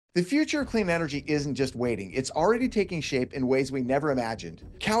The future of clean energy isn't just waiting, it's already taking shape in ways we never imagined.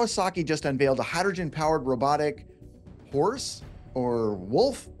 Kawasaki just unveiled a hydrogen powered robotic horse or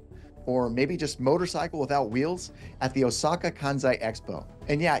wolf or maybe just motorcycle without wheels at the Osaka Kansai Expo.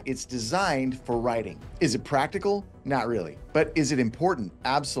 And yeah, it's designed for riding. Is it practical? Not really. But is it important?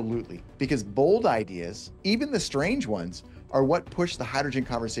 Absolutely. Because bold ideas, even the strange ones, are what push the hydrogen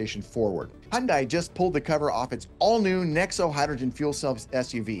conversation forward. Hyundai just pulled the cover off its all-new Nexo hydrogen fuel cell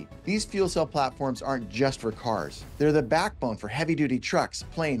SUV. These fuel cell platforms aren't just for cars. They're the backbone for heavy-duty trucks,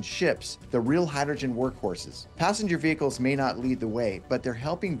 planes, ships, the real hydrogen workhorses. Passenger vehicles may not lead the way, but they're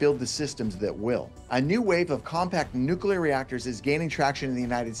helping build the systems that will. A new wave of compact nuclear reactors is gaining traction in the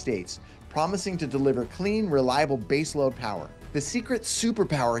United States, promising to deliver clean, reliable baseload power. The secret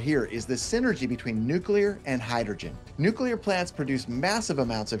superpower here is the synergy between nuclear and hydrogen. Nuclear plants produce massive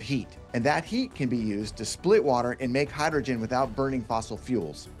amounts of heat, and that heat can be used to split water and make hydrogen without burning fossil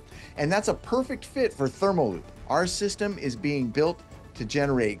fuels. And that's a perfect fit for Thermoloop. Our system is being built to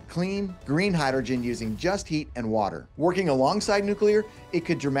generate clean, green hydrogen using just heat and water. Working alongside nuclear, it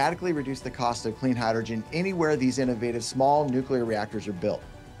could dramatically reduce the cost of clean hydrogen anywhere these innovative small nuclear reactors are built.